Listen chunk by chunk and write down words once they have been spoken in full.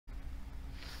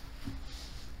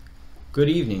Good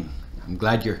evening. I'm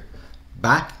glad you're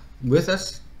back with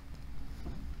us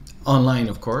online,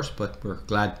 of course, but we're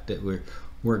glad that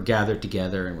we're gathered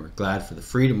together, and we're glad for the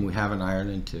freedom we have in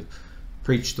Ireland to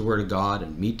preach the Word of God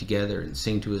and meet together and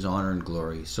sing to His honor and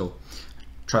glory. So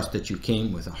trust that you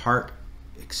came with a heart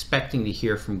expecting to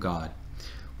hear from God.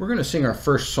 We're going to sing our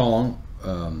first song,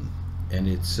 and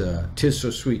it's "'Tis So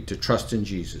Sweet to Trust in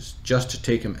Jesus, just to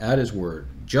take Him at His word,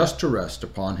 just to rest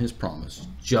upon His promise,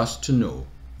 just to know,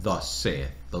 thus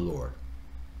saith the Lord."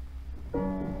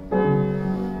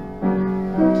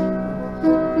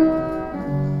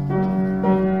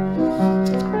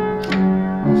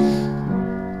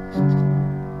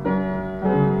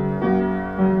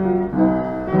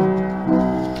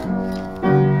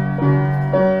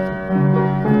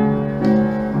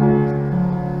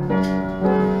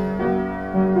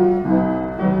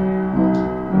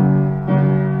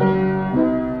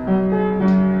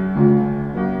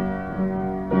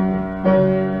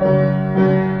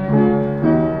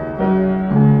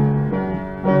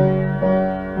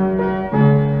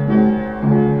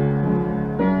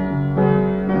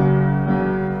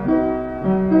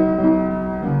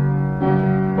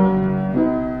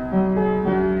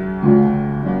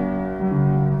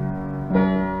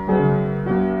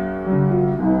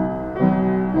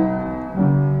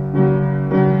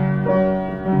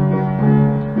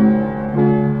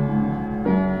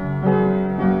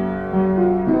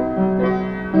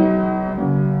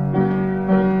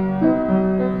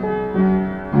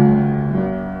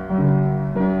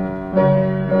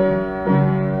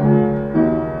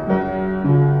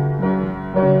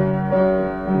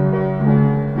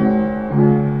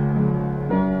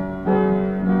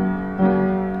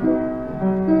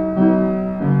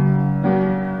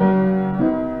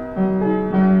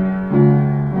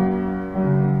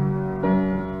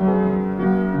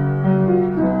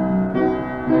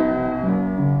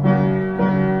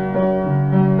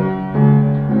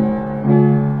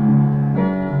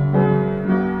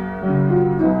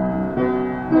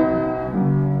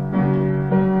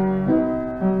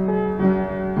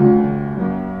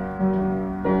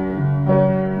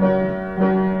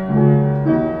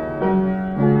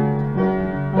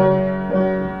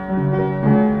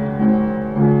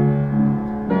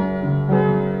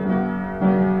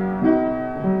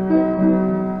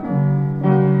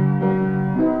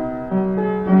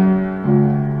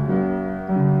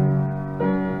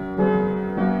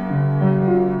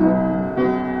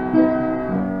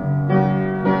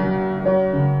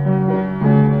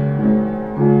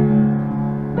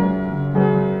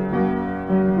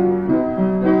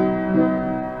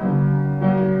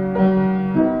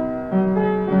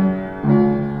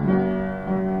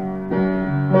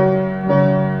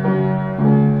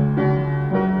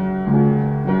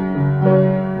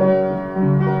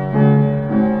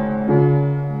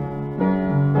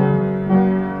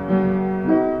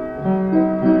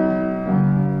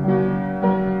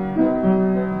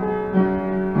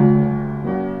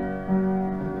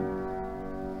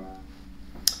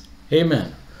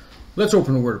 Amen. Let's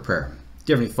open a word of prayer.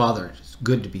 Dear Heavenly Father, it's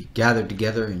good to be gathered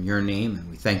together in your name, and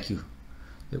we thank you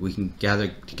that we can gather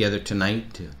together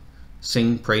tonight to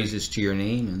sing praises to your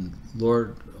name. And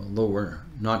Lord, although we're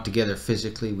not together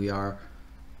physically, we are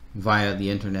via the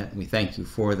internet, and we thank you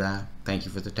for that. Thank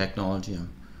you for the technology. I'm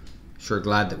sure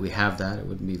glad that we have that. It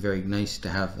would be very nice to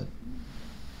have it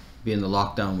be in the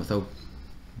lockdown without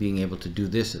being able to do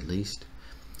this, at least.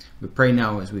 We pray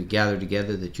now as we gather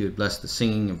together that you would bless the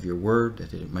singing of your word,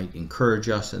 that it might encourage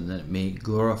us and that it may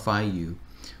glorify you.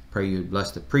 Pray you would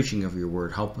bless the preaching of your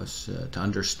word. Help us to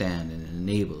understand and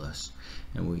enable us.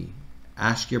 And we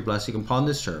ask your blessing upon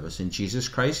this service in Jesus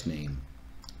Christ's name.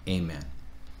 Amen.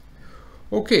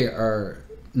 Okay, our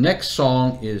next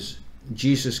song is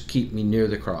 "Jesus Keep Me Near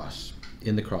the Cross,"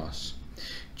 in the cross.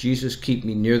 Jesus, keep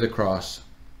me near the cross,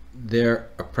 there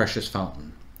a precious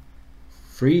fountain.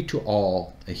 Free to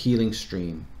all, a healing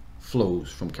stream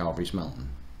flows from Calvary's mountain.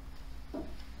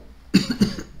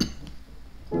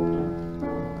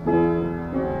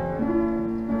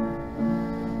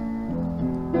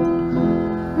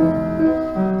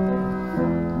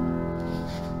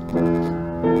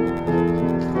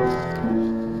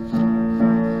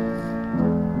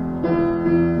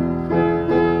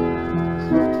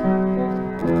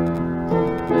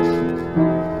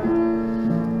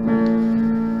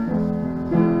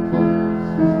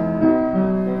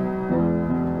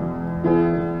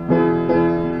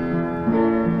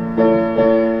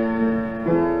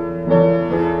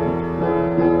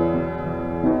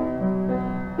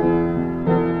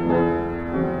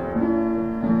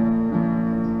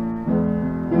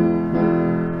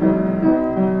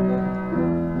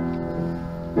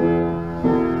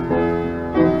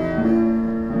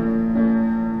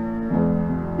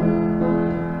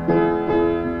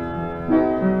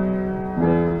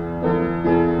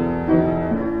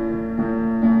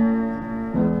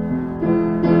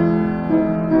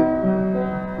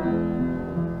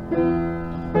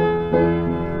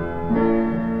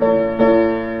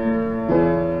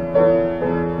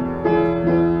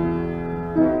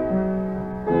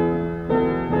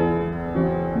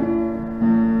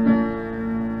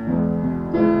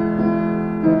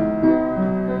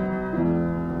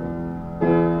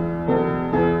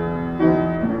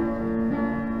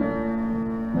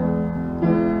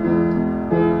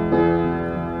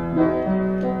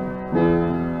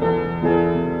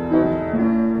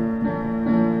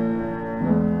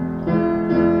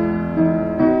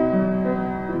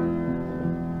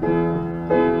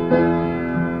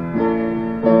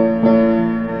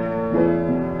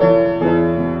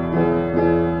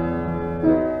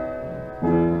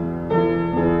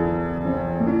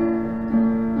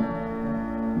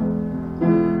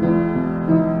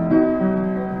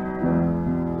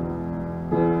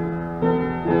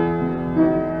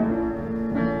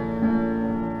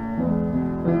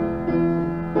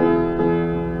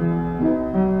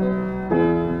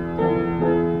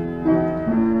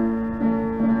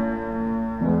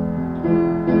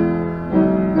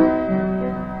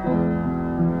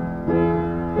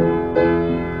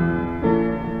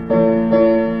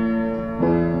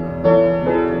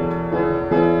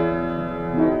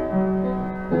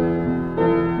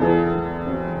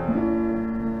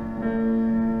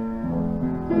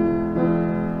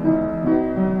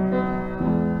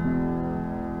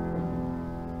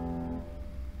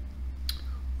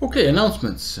 Okay,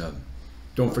 announcements.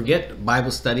 Don't forget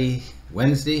Bible study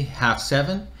Wednesday,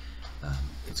 7:30.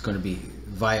 It's going to be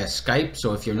via Skype.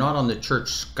 So if you're not on the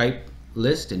church Skype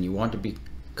list and you want to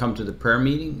come to the prayer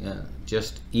meeting,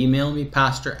 just email me,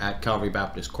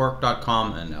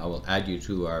 pastor@calvarybaptistcork.com, and I will add you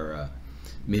to our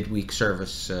midweek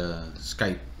service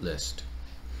Skype list.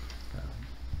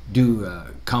 Do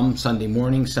come Sunday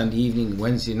morning, Sunday evening,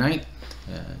 Wednesday night.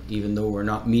 Even though we're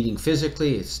not meeting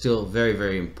physically, it's still very,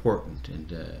 very important.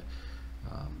 And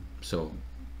so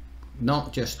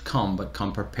not just come, but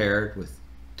come prepared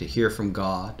to hear from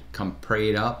God. Come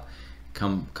prayed up.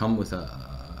 Come with a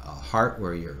heart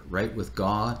where you're right with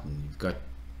God and you've got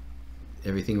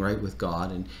everything right with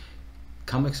God, and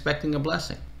come expecting a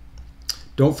blessing.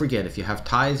 Don't forget, if you have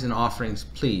tithes and offerings,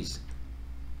 please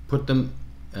put them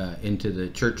into the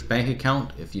church bank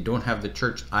account. If you don't have the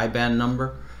church IBAN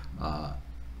number,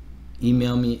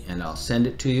 email me and I'll send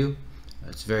it to you.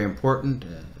 It's very important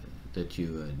that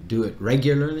you do it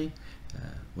regularly.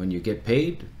 When you get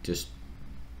paid, just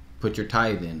put your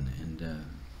tithe in,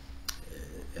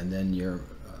 and then your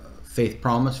faith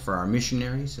promise for our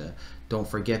missionaries. Don't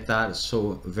forget that. It's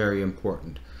so very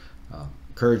important.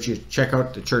 Encourage you to check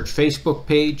out the church Facebook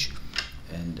page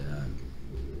and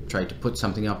try to put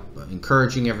something up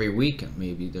encouraging every week.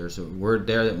 Maybe there's a word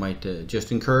there that might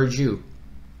just encourage you.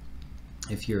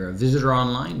 If you're a visitor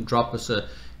online, drop us an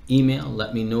email.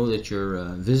 Let me know that you're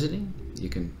visiting. You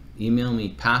can email me,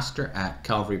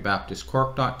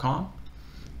 pastor@calvarybaptistcork.com.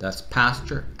 That's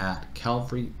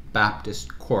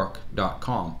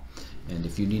pastor@calvarybaptistcork.com. And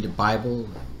if you need a Bible,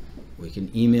 we'll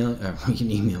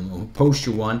post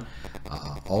you one.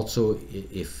 Also,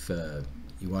 if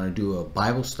you want to do a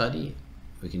Bible study,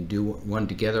 we can do one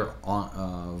together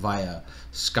via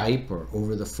Skype or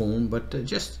over the phone. But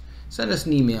just send us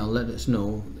an email. Let us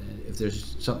know if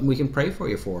there's something we can pray for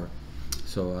you for.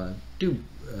 So do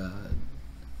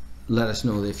let us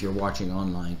know if you're watching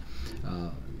online.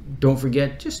 Don't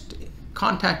forget, just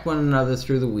contact one another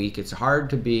through the week. It's hard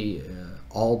to be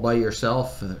all by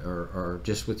yourself or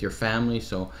just with your family,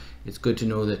 so it's good to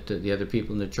know that the other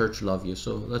people in the church love you.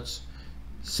 So let's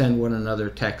send one another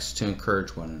texts to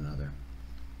encourage one another.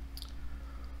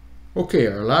 Okay,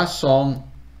 our last song,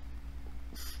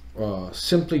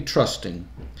 Simply Trusting.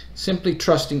 Simply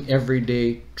trusting every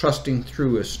day, trusting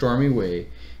through a stormy way.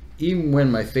 Even when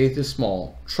my faith is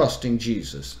small, trusting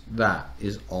Jesus, that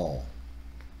is all.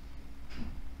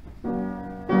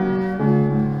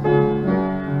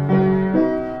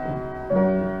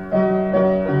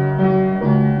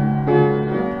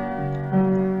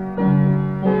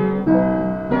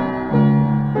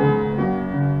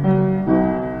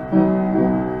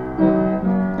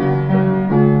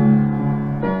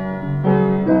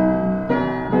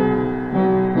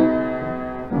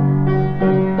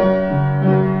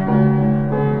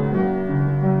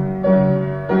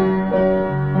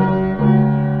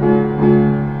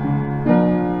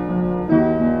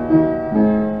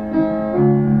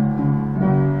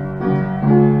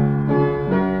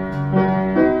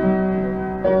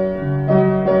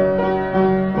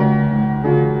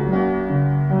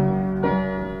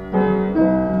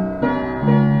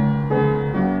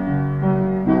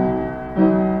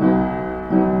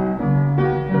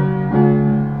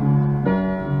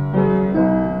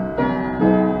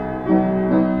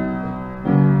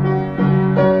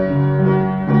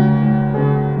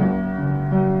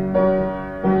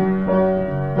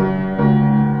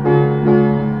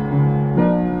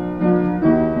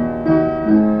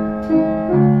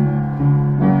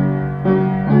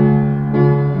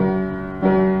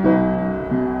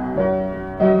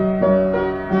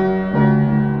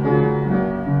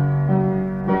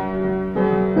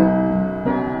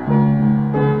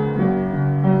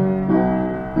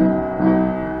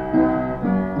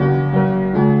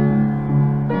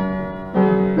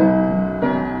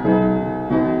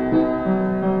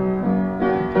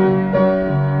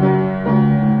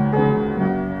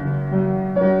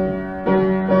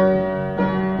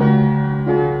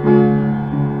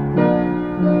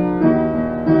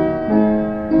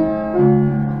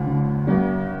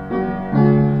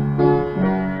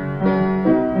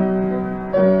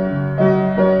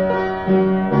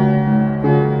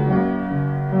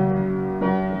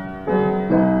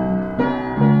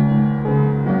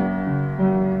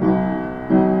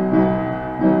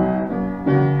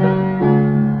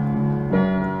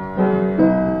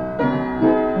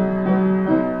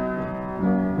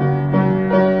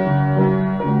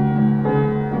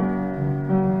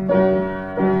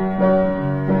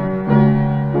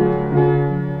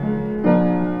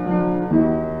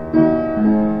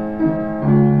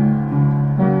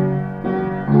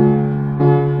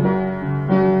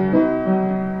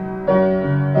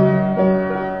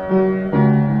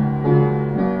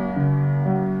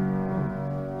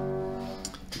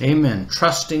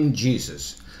 trusting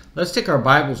Jesus. Let's take our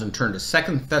Bibles and turn to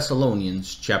 2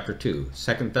 Thessalonians chapter 2.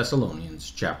 2 Thessalonians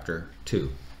chapter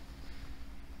 2.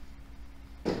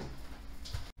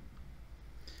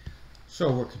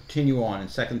 So we'll continue on in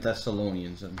 2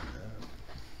 Thessalonians. And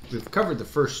we've covered the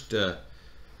first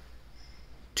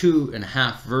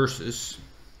 2.5 verses.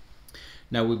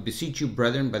 Now we beseech you,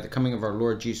 brethren, by the coming of our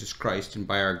Lord Jesus Christ, and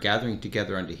by our gathering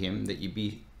together unto him, that ye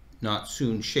be not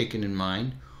soon shaken in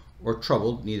mind, or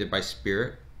troubled, neither by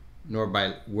spirit, nor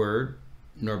by word,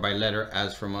 nor by letter,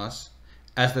 as from us,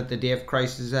 as that the day of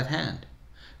Christ is at hand.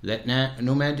 Let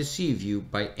no man deceive you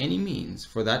by any means,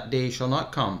 for that day shall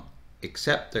not come,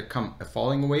 except there come a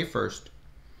falling away first,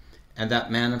 and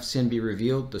that man of sin be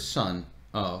revealed, the son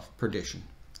of perdition.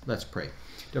 Let's pray.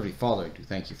 Heavenly Father, I do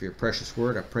thank you for your precious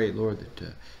word. I pray, Lord,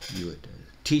 that you would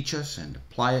teach us and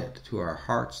apply it to our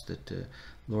hearts, that,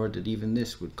 Lord, that even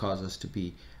this would cause us to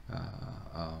be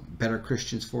better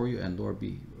Christians for you, and, Lord,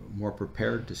 be more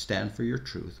prepared to stand for your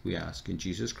truth. We ask in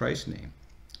Jesus Christ's name.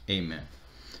 Amen.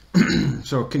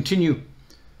 So continue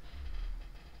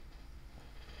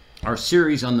our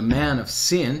series on the man of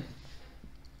sin,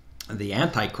 the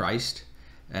Antichrist,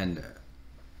 and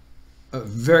a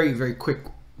very, very quick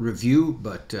review,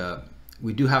 but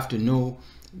we do have to know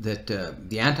that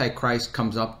the Antichrist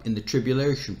comes up in the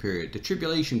tribulation period. The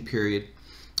tribulation period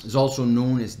is also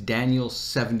known as Daniel's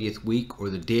 70th week,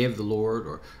 or the day of the Lord,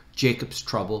 or Jacob's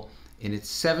trouble, and it's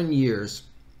 7 years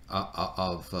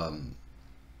of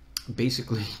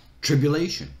basically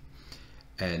tribulation.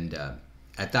 And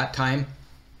at that time,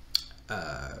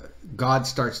 God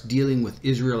starts dealing with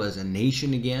Israel as a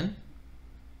nation again.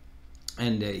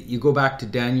 And you go back to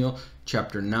Daniel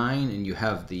chapter 9, and you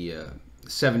have the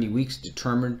 70 weeks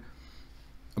determined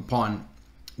upon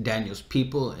Daniel's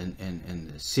people and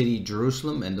the city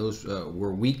Jerusalem, and those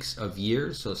were weeks of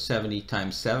years, so 70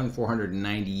 times 7,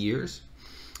 490 years.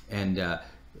 And it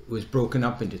was broken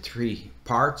up into 3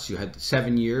 parts. You had the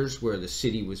 7 years where the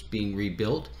city was being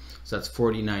rebuilt, so that's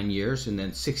 49 years, and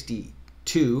then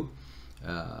 62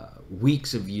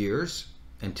 weeks of years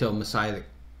until Messiah the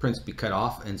Prince be cut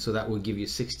off, and so that will give you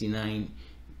 69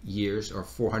 years, or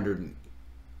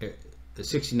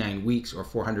 69 weeks, or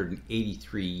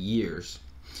 483 years.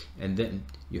 And then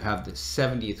you have the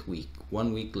 70th week,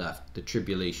 1 week left, the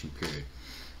tribulation period.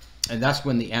 And that's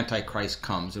when the Antichrist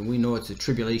comes. And we know it's a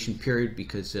tribulation period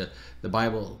because the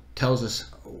Bible tells us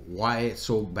why it's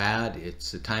so bad.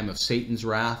 It's the time of Satan's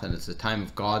wrath, and it's the time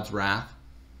of God's wrath.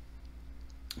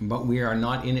 But we are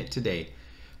not in it today.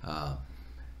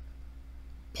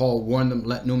 Paul warned them,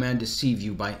 let no man deceive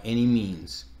you by any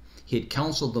means. He had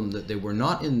counseled them that they were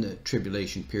not in the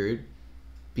tribulation period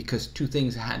because 2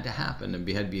 things had to happen.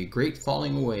 There had to be a great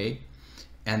falling away,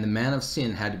 and the man of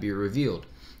sin had to be revealed.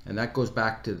 And that goes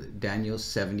back to Daniel's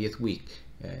 70th week.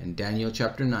 In Daniel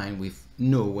chapter 9, we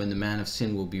know when the man of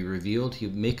sin will be revealed.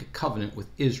 He'll make a covenant with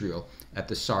Israel at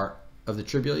the start of the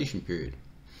tribulation period.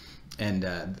 And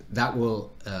that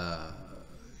will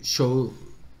show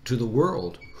to the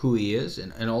world who he is,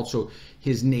 and also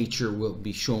his nature will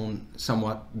be shown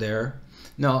somewhat there.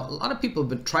 Now, a lot of people have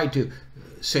been tried to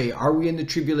say, are we in the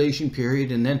tribulation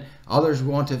period? And then others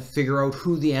want to figure out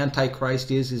who the Antichrist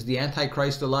is. Is the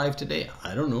Antichrist alive today?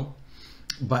 I don't know.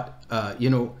 But, you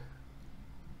know,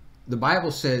 the Bible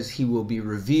says he will be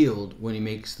revealed when he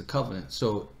makes the covenant.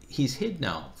 So he's hid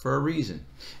now for a reason.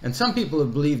 And some people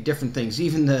have believed different things.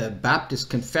 Even the Baptist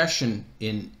Confession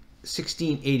in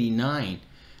 1689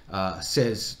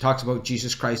 talks about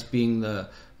Jesus Christ being the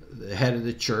head of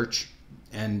the church,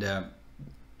 and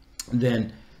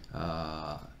then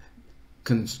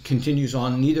continues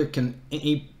on. Neither can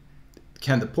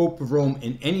the Pope of Rome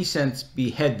in any sense be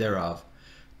head thereof,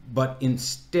 but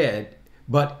is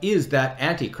that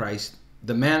Antichrist,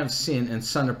 the man of sin and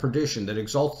son of perdition, that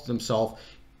exalteth himself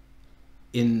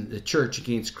in the church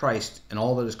against Christ and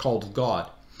all that is called of God,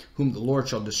 whom the Lord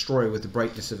shall destroy with the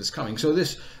brightness of his coming. So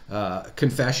this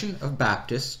confession of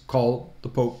Baptists called the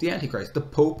Pope the Antichrist. The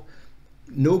Pope,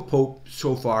 no Pope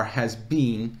so far has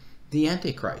been the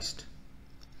Antichrist.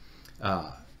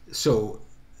 So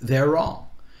they're wrong.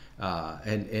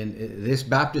 And this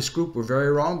Baptist group were very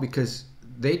wrong, because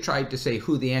they tried to say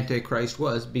who the Antichrist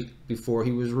was before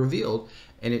he was revealed,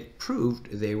 and it proved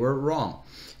they were wrong.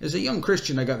 As a young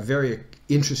Christian, I got very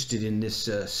interested in this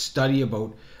study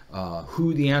about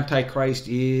who the Antichrist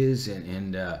is,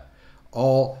 and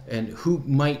who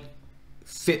might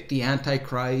fit the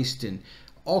Antichrist, and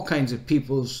all kinds of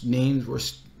people's names were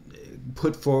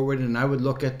put forward, and I would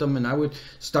look at them, and I would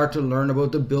start to learn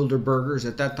about the Bilderbergers.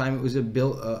 At that time, it was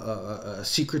a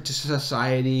secret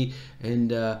society,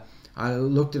 and I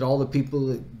looked at all the people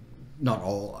that not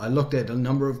all. I looked at a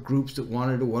number of groups that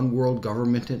wanted a one world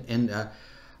government, and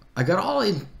I got all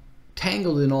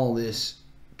entangled in all this,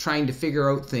 trying to figure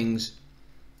out things,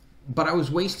 but I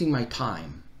was wasting my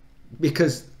time,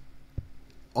 because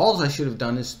all I should have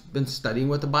done is been studying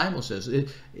what the Bible says.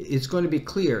 It's going to be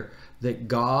clear that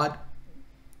God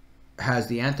has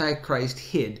the Antichrist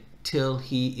hid till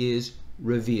he is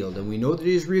revealed. And we know that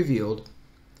he is revealed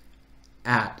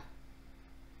at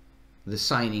the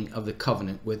signing of the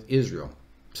covenant with Israel.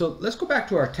 So let's go back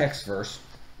to our text verse.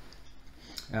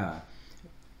 2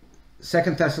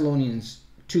 Thessalonians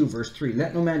 2 verse 3.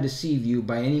 Let no man deceive you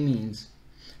by any means,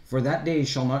 for that day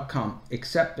shall not come,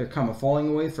 except there come a falling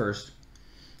away first,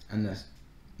 and the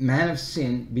man of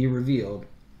sin be revealed,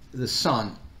 the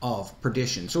son of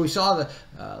perdition. So we saw the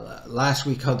last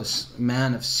week how the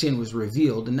man of sin was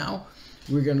revealed, and now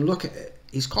we're going to look at,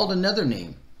 he's called another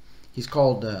name. He's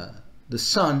called the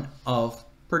son of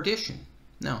perdition.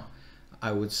 Now,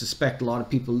 I would suspect a lot of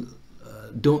people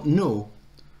don't know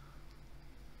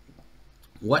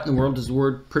what in the world does the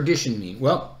word perdition mean.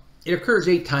 Well, it occurs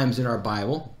 8 times in our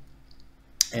Bible,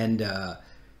 and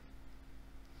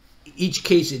each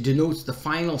case it denotes the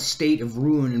final state of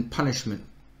ruin and punishment,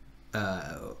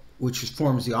 which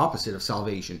forms the opposite of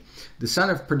salvation. The son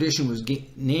of perdition was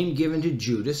name given to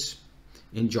Judas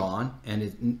in John, and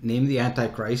it named the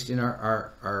Antichrist in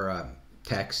our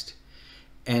text.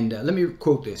 And let me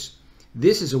quote this.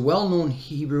 This is a well-known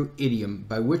Hebrew idiom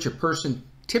by which a person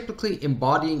typically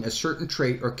embodying a certain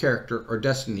trait or character or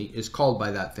destiny is called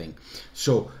by that thing.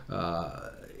 So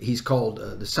he's called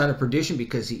the son of perdition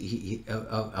because he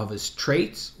of his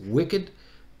traits, wicked,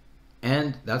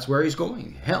 and that's where he's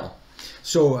going, hell.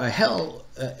 So hell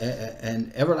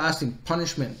and everlasting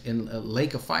punishment in a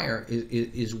lake of fire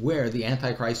is where the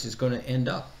Antichrist is going to end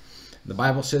up. The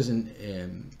Bible says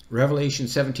in Revelation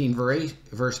 17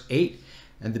 verse 8,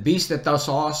 and the beast that thou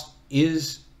sawest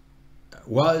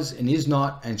was and is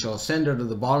not, and shall ascend out of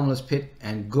the bottomless pit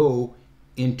and go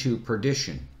into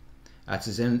perdition. That's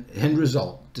his end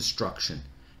result, destruction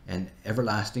and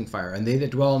everlasting fire. And they that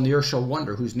dwell on the earth shall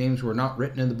wonder, whose names were not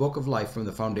written in the book of life from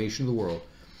the foundation of the world,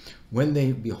 when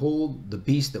they behold the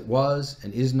beast that was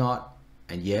and is not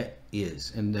and yet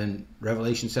is. And then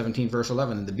Revelation 17 verse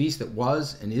 11, and the beast that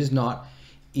was and is not,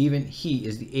 even he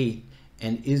is the 8th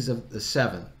and is of the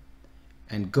 7th,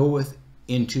 and goeth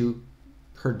into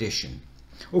perdition.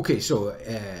 Okay, so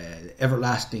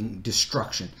everlasting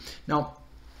destruction. Now,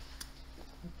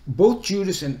 both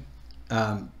Judas and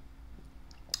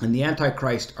the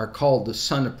Antichrist are called the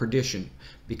son of perdition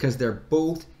because they're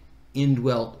both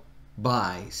indwelt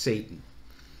by Satan.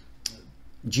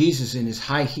 Jesus, in his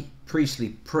high priestly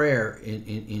prayer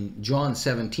in John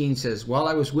 17, says, while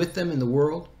I was with them in the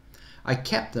world, I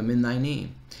kept them in thy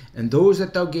name. And those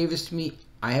that thou gavest to me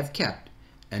I have kept.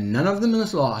 And none of them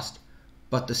is lost,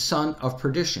 but the son of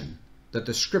perdition, that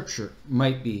the scripture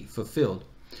might be fulfilled.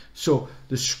 So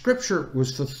the scripture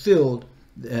was fulfilled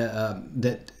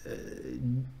that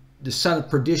the son of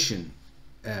perdition,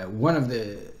 one of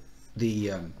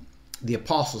the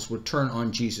apostles, would turn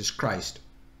on Jesus Christ.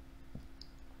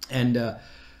 And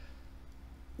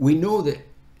we know that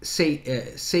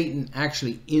Satan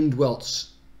actually indwells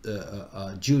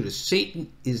Judas. Satan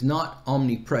is not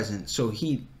omnipresent, so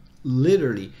he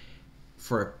literally,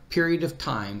 for a period of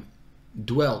time,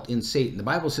 dwelt in Satan. The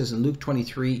Bible says in Luke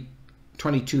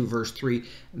 22 verse 3,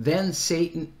 then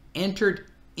Satan entered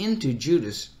into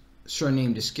Judas,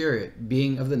 surnamed Iscariot,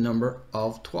 being of the number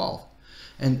of 12.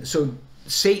 And so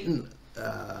Satan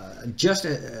just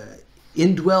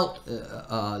indwelt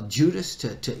Judas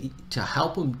to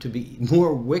help him to be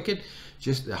more wicked.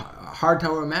 Just hard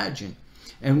to imagine.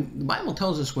 And the Bible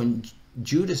tells us when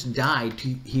Judas died,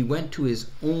 he went to his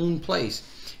own place.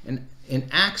 And in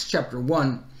Acts chapter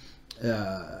 1,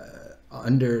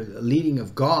 under the leading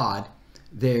of God,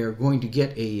 they're going to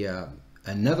get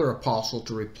another apostle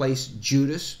to replace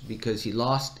Judas because he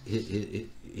lost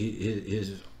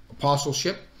his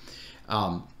apostleship.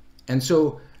 And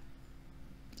so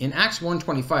in Acts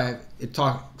 1:25, it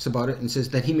talks about it and says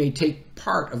that he may take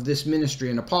part of this ministry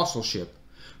and apostleship,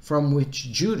 from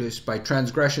which Judas by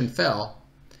transgression fell.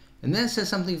 And then it says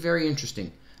something very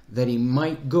interesting, that he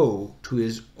might go to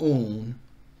his own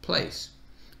place.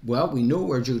 Well, we know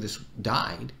where Judas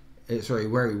died,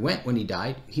 where he went when he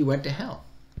died. He went to hell.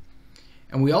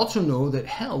 And we also know that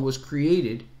hell was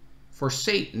created for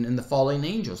Satan and the fallen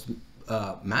angels.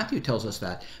 Matthew tells us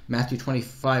that. Matthew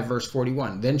 25 verse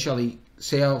 41. Then shall he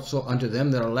say also unto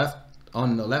them that are left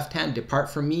on the left hand,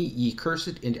 depart from me, ye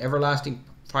cursed, into everlasting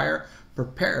fire,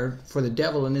 prepared for the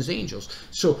devil and his angels.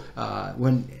 So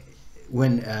when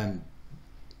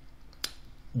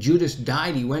Judas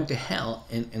died, he went to hell,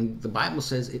 and the Bible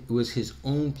says it was his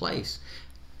own place.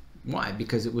 Why?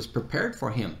 Because it was prepared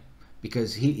for him.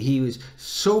 Because he was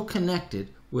so connected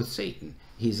with Satan.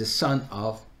 He's a son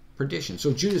of perdition.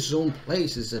 So Judas' own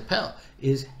place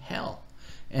is hell.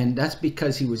 And that's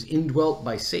because he was indwelt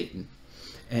by Satan.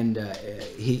 And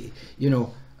he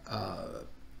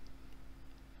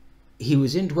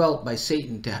was indwelt by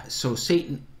Satan so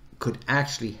Satan could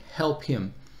actually help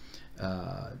him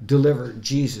deliver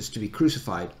Jesus to be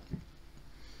crucified.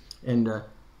 And it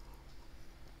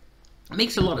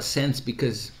makes a lot of sense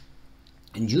because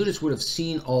Judas would have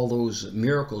seen all those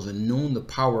miracles and known the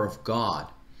power of God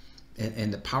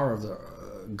and the power of the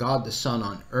God the Son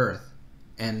on earth.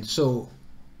 And so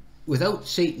without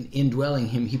Satan indwelling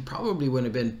him, he probably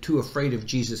wouldn't have been too afraid of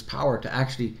Jesus' power to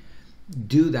actually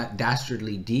do that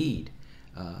dastardly deed.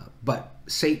 But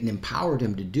Satan empowered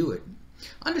him to do it.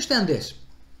 Understand this.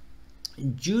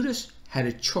 Judas had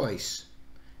a choice,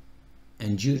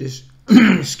 and Judas,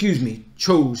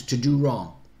 chose to do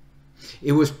wrong.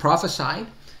 It was prophesied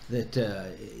that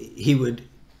he would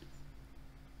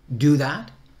do that,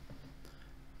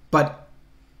 but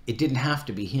it didn't have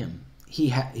to be him.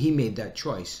 He made that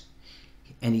choice,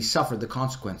 and he suffered the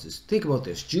consequences. Think about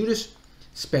this. Judas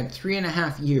spent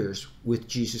 3.5 years with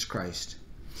Jesus Christ,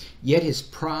 yet his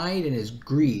pride and his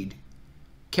greed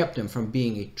kept him from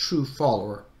being a true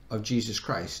follower of Jesus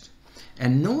Christ.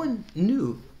 And no one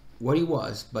knew what he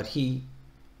was but he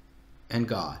and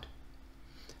God.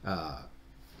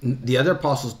 The other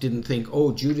apostles didn't think,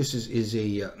 oh, Judas is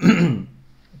a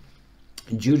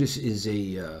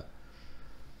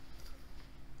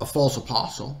false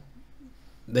apostle.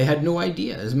 They had no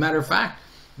idea. As a matter of fact,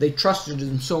 they trusted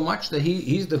him so much that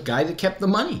he's the guy that kept the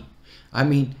money. I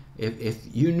mean, if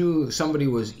you knew somebody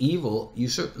was evil, you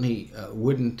certainly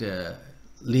wouldn't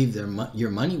leave your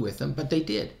money with them, but they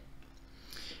did.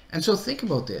 And so think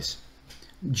about this.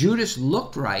 Judas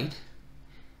looked right,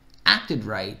 acted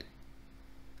right,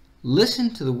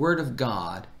 listened to the word of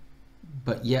God,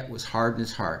 but yet was hard in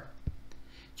his heart.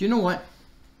 Do you know what?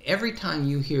 Every time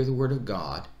you hear the word of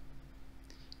God,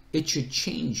 it should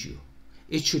change you.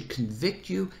 It should convict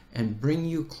you and bring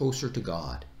you closer to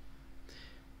God.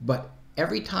 But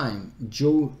every time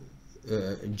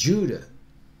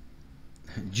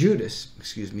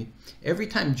every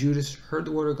time Judas heard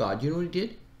the word of God, you know what he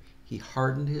did? He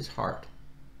hardened his heart.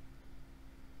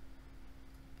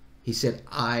 He said,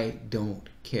 I don't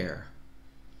care.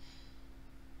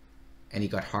 And he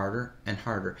got harder and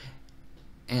harder.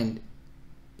 And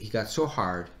he got so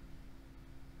hard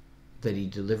that he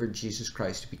delivered Jesus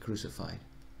Christ to be crucified.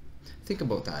 Think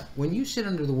about that. When you sit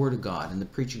under the Word of God and the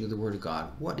preaching of the Word of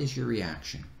God, what is your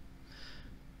reaction?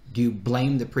 Do you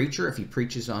blame the preacher if he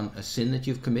preaches on a sin that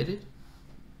you've committed?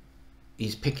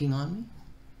 He's picking on me?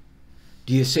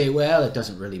 Do you say, well, it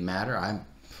doesn't really matter.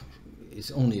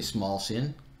 It's only a small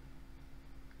sin?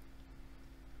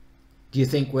 Do you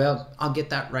think, well, I'll get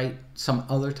that right some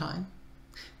other time?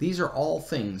 These are all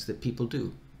things that people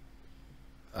do.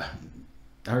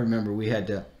 I remember we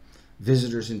had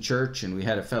visitors in church, and we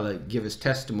had a fella give his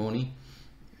testimony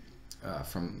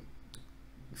from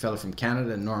a fella from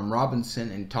Canada, Norm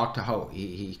Robinson, and talked to how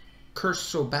he cursed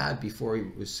so bad before he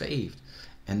was saved.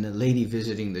 And the lady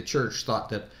visiting the church thought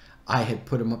that I had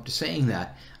put him up to saying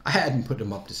that. I hadn't put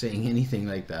him up to saying anything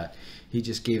like that. He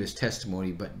just gave his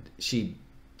testimony, but she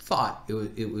thought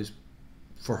it was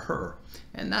for her.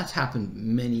 And that's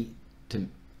happened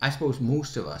I suppose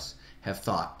most of us have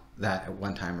thought that at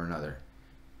one time or another.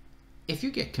 If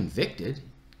you get convicted,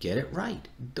 get it right.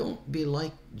 Don't be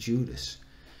like Judas.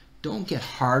 Don't get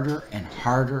harder and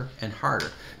harder and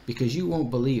harder, because you won't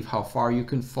believe how far you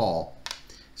can fall.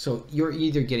 So you're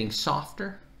either getting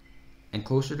softer and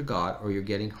closer to God, or you're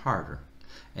getting harder.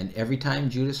 And every time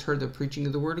Judas heard the preaching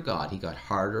of the Word of God, he got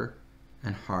harder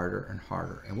and harder and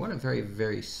harder. And what a very,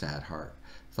 very sad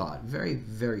thought. Very,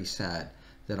 very sad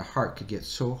that a heart could get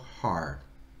so hard.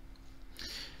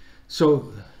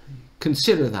 So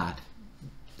consider that,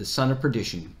 the son of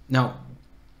perdition. Now,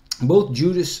 both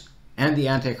Judas and the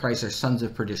Antichrist are sons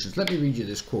of perdition. Let me read you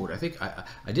this quote. I think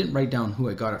I didn't write down who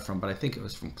I got it from, but I think it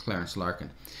was from Clarence Larkin.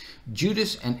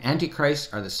 Judas and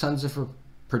Antichrist are the sons of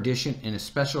perdition in a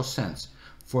special sense,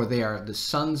 for they are the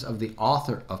sons of the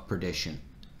author of perdition,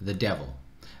 the devil.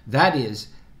 That is,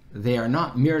 they are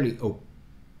not merely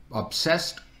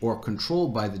obsessed or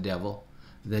controlled by the devil.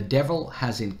 The devil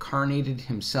has incarnated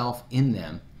himself in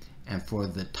them, and for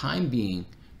the time being,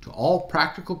 to all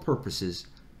practical purposes,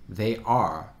 they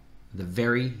are the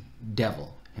very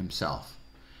devil himself.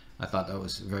 I thought that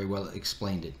was very well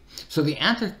explained. So the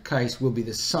Antichrist will be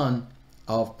the son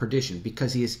of perdition,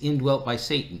 because he is indwelt by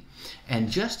Satan. And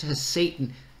just as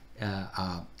Satan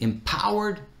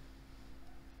empowered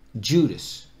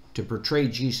Judas to betray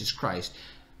Jesus Christ,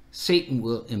 Satan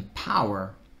will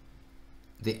empower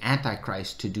the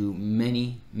Antichrist to do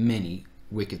many, many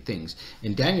wicked things.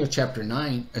 In Daniel chapter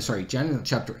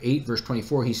 8, verse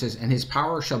 24, he says, "And his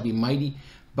power shall be mighty,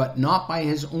 but not by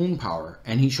his own power,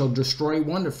 and he shall destroy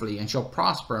wonderfully, and shall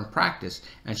prosper and practice,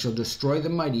 and shall destroy the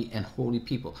mighty and holy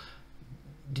people."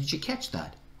 Did you catch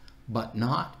that? But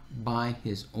not by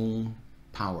his own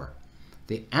power.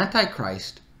 The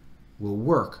Antichrist will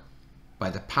work by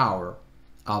the power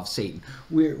of Satan.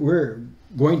 We're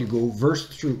going to go verse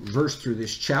through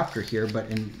this chapter here, but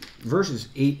in verses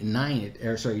 8 and 9,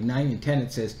 9 and 10,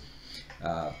 it says,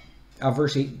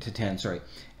 verse 8 to 10, sorry.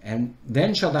 "And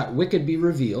then shall that wicked be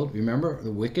revealed." Remember,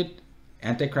 the wicked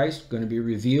Antichrist going to be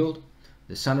revealed.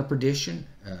 The son of perdition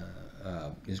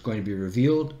is going to be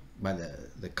revealed by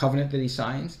the covenant that he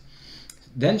signs.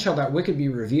 "Then shall that wicked be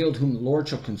revealed, whom the Lord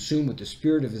shall consume with the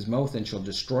spirit of his mouth, and shall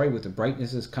destroy with the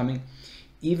brightness of his coming,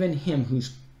 even him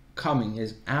whose coming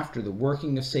is after the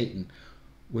working of Satan,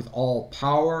 with all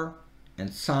power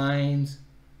and signs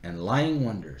and lying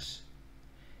wonders,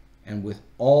 and with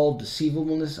all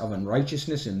deceivableness of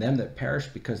unrighteousness in them that perish,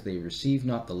 because they receive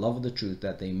not the love of the truth,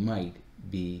 that they might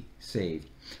be saved.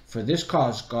 For this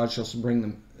cause God shall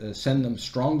send them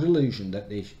strong delusion, that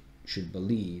they should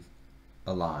believe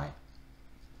a lie."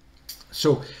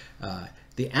 So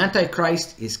the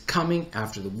Antichrist is coming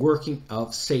after the working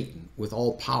of Satan with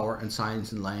all power and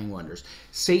signs and lying wonders.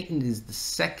 Satan is the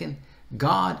second.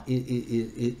 God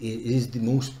is the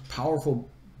most powerful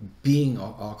being.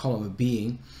 I'll call him a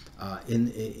being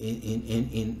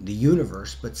in the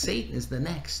universe, but Satan is the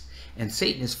next. And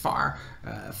Satan is far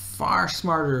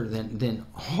smarter than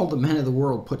all the men of the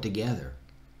world put together.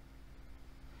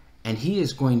 And he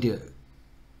is going to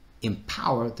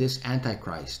empower this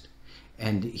Antichrist.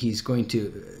 And he's going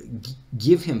to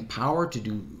give him power to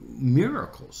do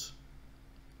miracles.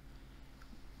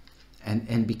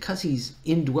 And because he's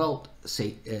indwelt,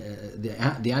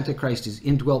 the Antichrist is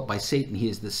indwelt by Satan, he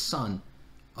is the son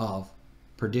of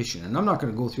perdition. And I'm not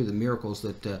going to go through the miracles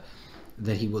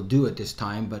that he will do at this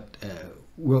time, but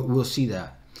we'll see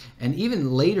that. And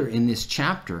even later in this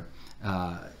chapter,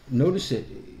 notice it,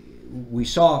 we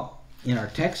saw in our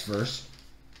text verse,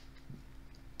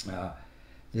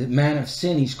 the man of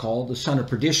sin, he's called the son of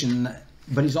perdition,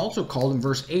 but he's also called in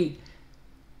verse 8,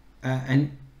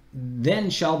 "And then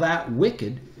shall that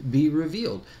wicked be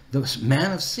revealed." The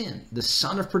man of sin, the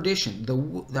son of perdition,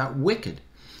 that wicked,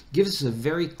 gives us a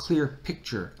very clear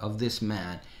picture of this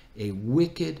man, a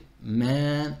wicked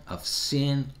man of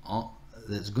sin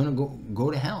that's going to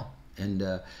go to hell. And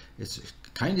it's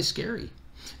kind of scary.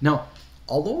 Now,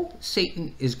 although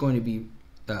Satan is going to be,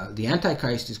 the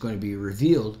Antichrist is going to be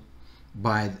revealed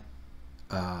by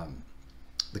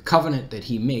the covenant that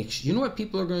he makes, you know what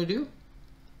people are going to do?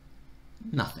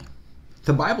 Nothing.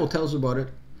 The Bible tells about it,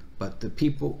 but the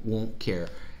people won't care.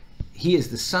 He is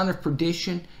the son of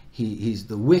perdition. He's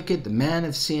the wicked, the man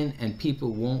of sin, and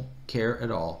people won't care at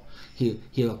all.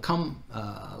 He'll come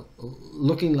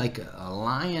looking like a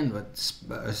lion,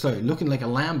 looking like a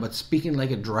lamb, but speaking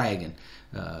like a dragon.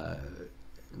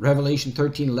 Revelation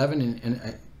 13:11,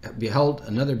 and beheld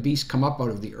another beast come up out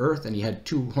of the earth, and he had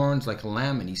 2 horns like a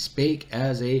lamb, and he spake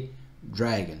as a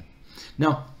dragon.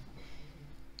 Now,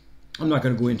 I'm not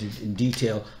going to go into in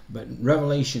detail, but in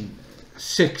Revelation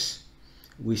 6,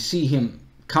 we see him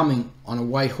coming on a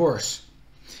white horse.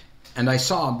 "And I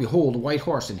saw, behold, a white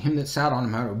horse, and him that sat on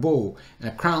him had a bow, and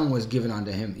a crown was given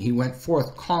unto him. He went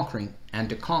forth conquering and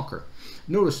to conquer."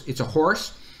 Notice it's a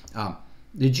horse.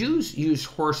 The Jews used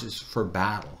horses for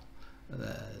battle.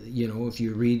 If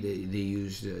you read, they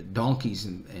used donkeys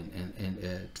and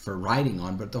for riding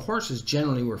on, but the horses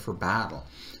generally were for battle.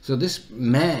 So this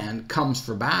man comes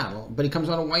for battle, but he comes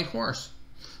on a white horse.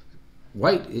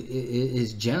 White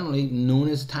is generally known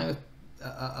as a time of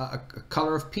a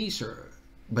color of peace,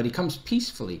 but he comes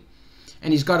peacefully,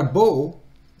 and he's got a bow,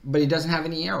 but he doesn't have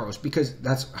any arrows, because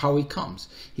that's how he comes.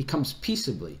 He comes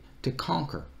peaceably to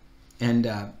conquer, and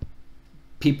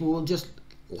people will just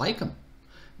like him.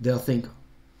 They'll think,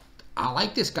 "I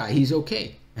like this guy, he's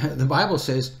okay." The Bible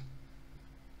says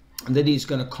that he's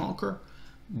going to conquer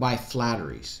by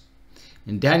flatteries.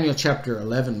 In Daniel chapter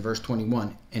 11, verse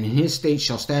 21, "And in his state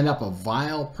shall stand up a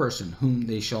vile person, whom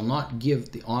they shall not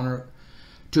give the honor,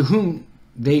 to whom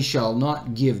they shall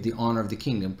not give the honor of the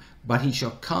kingdom, but he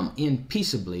shall come in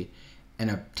peaceably and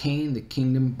obtain the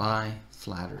kingdom by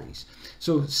flatteries."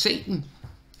 So Satan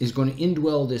is going to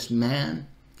indwell this man.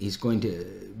 He's going to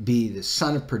be the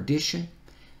son of perdition.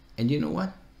 And you know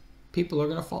what? people are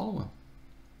going to follow him.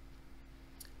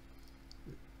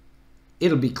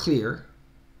 It'll be clear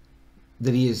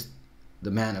that he is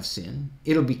the man of sin.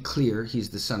 It'll be clear he's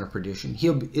the son of perdition.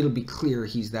 It'll be clear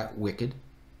he's that wicked.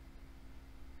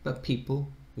 But people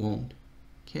won't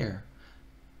care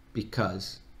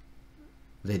because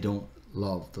they don't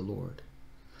love the Lord.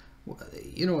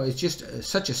 You know, it's just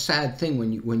such a sad thing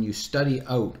when you study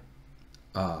out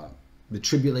the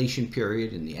tribulation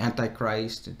period and the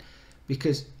Antichrist,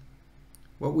 because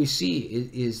what we see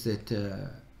is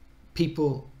that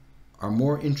people are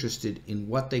more interested in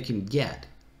what they can get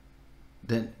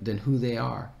than who they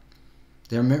are.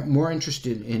 They're more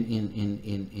interested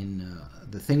in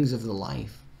the things of the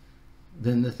life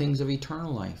than the things of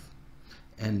eternal life.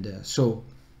 And so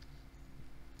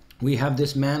we have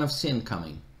this man of sin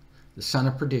coming, the son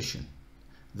of perdition,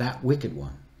 that wicked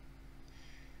one.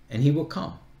 And he will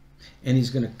come. And he's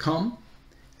going to come,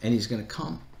 and he's going to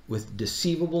come with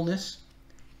deceivableness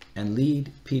and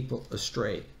lead people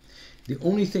astray. The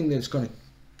only thing that's going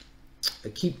to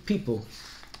keep people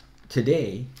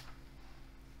today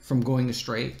from going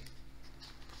astray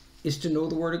is to know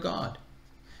the Word of God.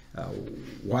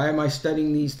 Why am I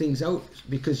studying these things out?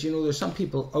 Because, you know, there's some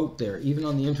people out there, even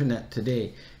on the internet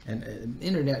today, and the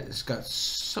internet has got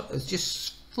it's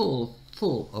just full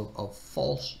of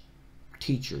false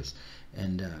teachers.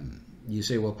 And you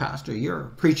say, well, Pastor,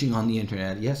 you're preaching on the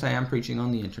internet. Yes, I am preaching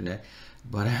on the internet,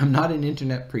 but I'm not an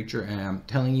internet preacher. And I'm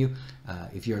telling you,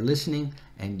 if you're listening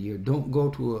and you don't go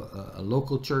to a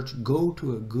local church, go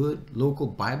to a good local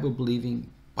Bible-believing,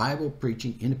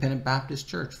 Bible-preaching independent Baptist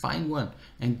church. Find one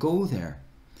and go there,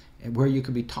 where you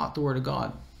can be taught the Word of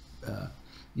God.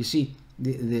 You see,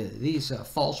 these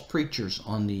false preachers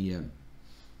on the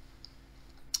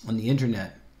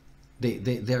internet,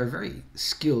 they're very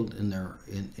skilled in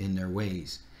their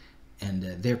ways, and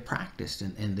they're practiced,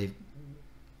 and they've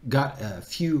got a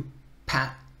few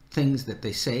pat things that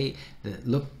they say that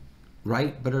look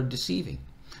right but are deceiving.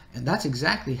 And that's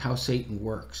exactly how Satan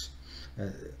works.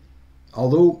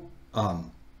 Although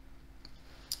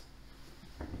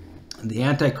the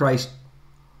Antichrist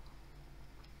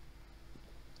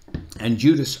and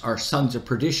Judas are sons of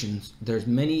perdition, there's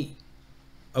many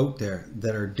out there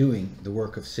that are doing the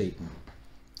work of Satan.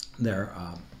 They're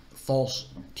false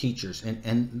teachers,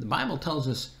 and the Bible tells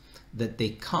us that they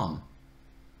come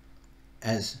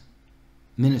as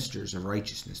ministers of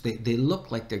righteousness. They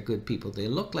look like they're good people. They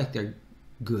look like they're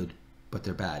good, but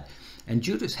they're bad. And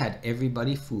Judas had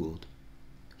everybody fooled.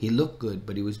 He looked good,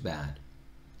 but he was bad.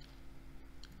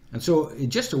 And so,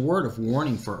 just a word of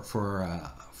warning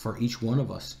for each one of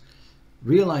us.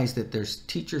 Realize that there's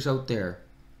teachers out there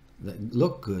that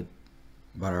look good,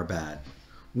 but are bad.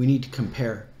 We need to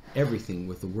compare everything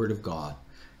with the Word of God.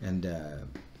 And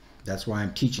that's why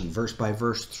I'm teaching verse by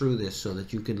verse through this, so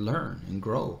that you can learn and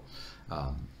grow.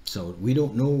 So we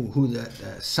don't know who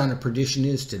that son of perdition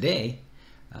is today,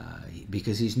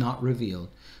 because he's not revealed.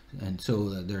 And so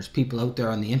there's people out there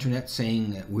on the internet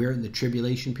saying that we're in the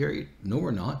tribulation period. No,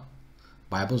 we're not.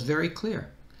 Bible's very clear.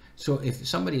 So if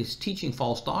somebody is teaching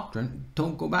false doctrine,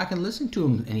 don't go back and listen to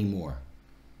them anymore.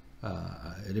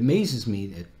 It amazes me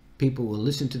that people will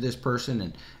listen to this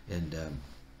person and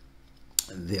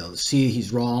they'll see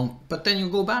he's wrong, but then you'll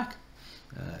go back.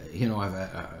 You know,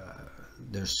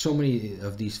 there's so many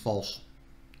of these false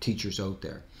teachers out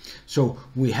there. So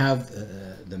we have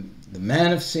the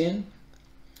man of sin.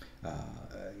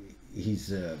 He's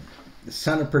the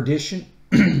son of perdition,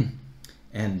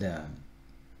 and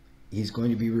he's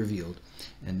going to be revealed.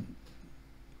 And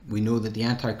we know that the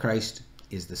Antichrist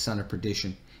is the son of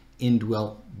perdition,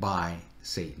 indwelt by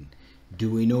Satan. Do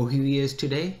we know who he is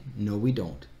today? No, we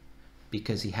don't,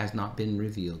 because he has not been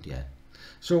revealed yet.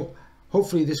 So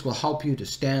hopefully this will help you to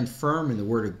stand firm in the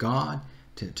Word of God,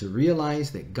 to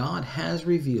realize that God has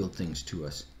revealed things to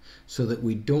us, so that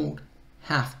we don't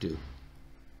have to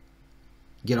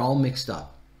get all mixed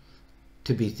up,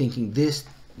 to be thinking this,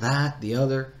 that, the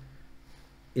other.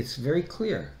 It's very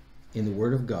clear in the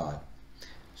Word of God.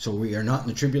 So we are not in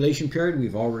the tribulation period.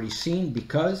 We've already seen,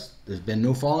 because there's been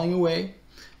no falling away,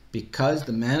 because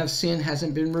the man of sin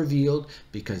hasn't been revealed,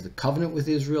 because the covenant with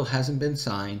Israel hasn't been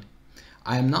signed.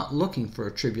 I am not looking for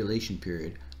a tribulation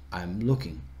period. I'm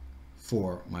looking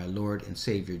for my Lord and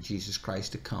Savior Jesus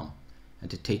Christ to come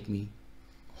and to take me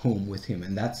home with him.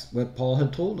 And that's what Paul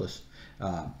had told us.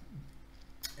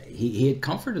 He had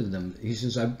comforted them. He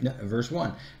says, verse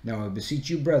 1, "Now I beseech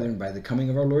you, brethren, by the coming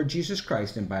of our Lord Jesus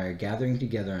Christ, and by our gathering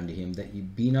together unto him, that ye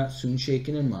be not soon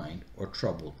shaken in mind, or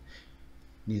troubled,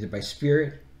 neither by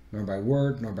spirit, nor by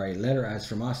word, nor by letter, as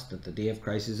from us, that the day of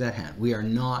Christ is at hand." We are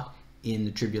not in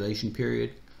the tribulation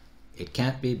period. It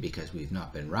can't be because we've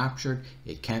not been raptured.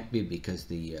 It can't be because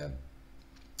the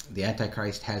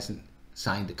Antichrist hasn't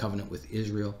signed the covenant with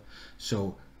Israel.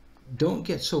 So don't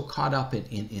get so caught up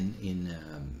in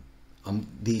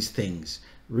these things.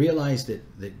 Realize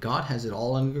that God has it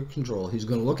all under control. He's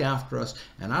going to look after us,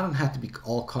 and I don't have to be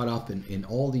all caught up in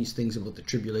all these things about the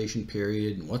tribulation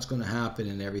period and what's going to happen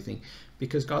and everything,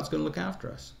 because God's going to look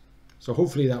after us. So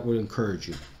hopefully that will encourage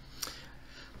you.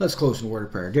 Let's close in a word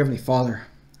of prayer. Dear Heavenly Father,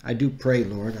 I do pray,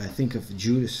 Lord, I think of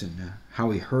Judas and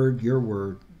how he heard your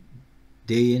word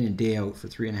day in and day out for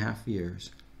 3.5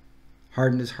 years,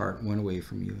 hardened his heart and went away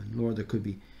from you. And Lord, there could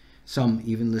be some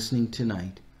even listening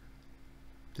tonight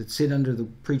that sit under the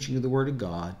preaching of the word of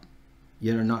God,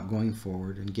 yet are not going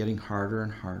forward and getting harder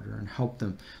and harder, and help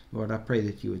them. Lord, I pray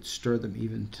that you would stir them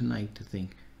even tonight to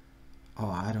think, oh,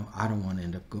 I don't want to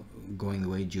end up going the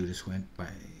way Judas went. By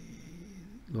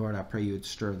Lord, I pray you would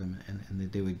stir them, and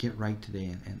that they would get right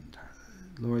today, and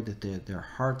Lord, that their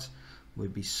hearts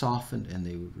would be softened and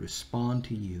they would respond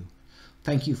to you.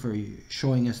 Thank you for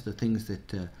showing us the things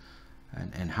that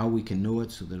and how we can know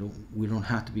it, so that we don't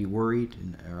have to be worried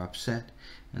or upset.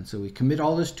 And so we commit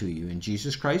all this to you in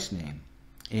Jesus Christ's name.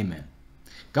 Amen.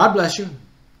 God bless you.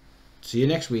 See you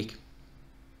next week.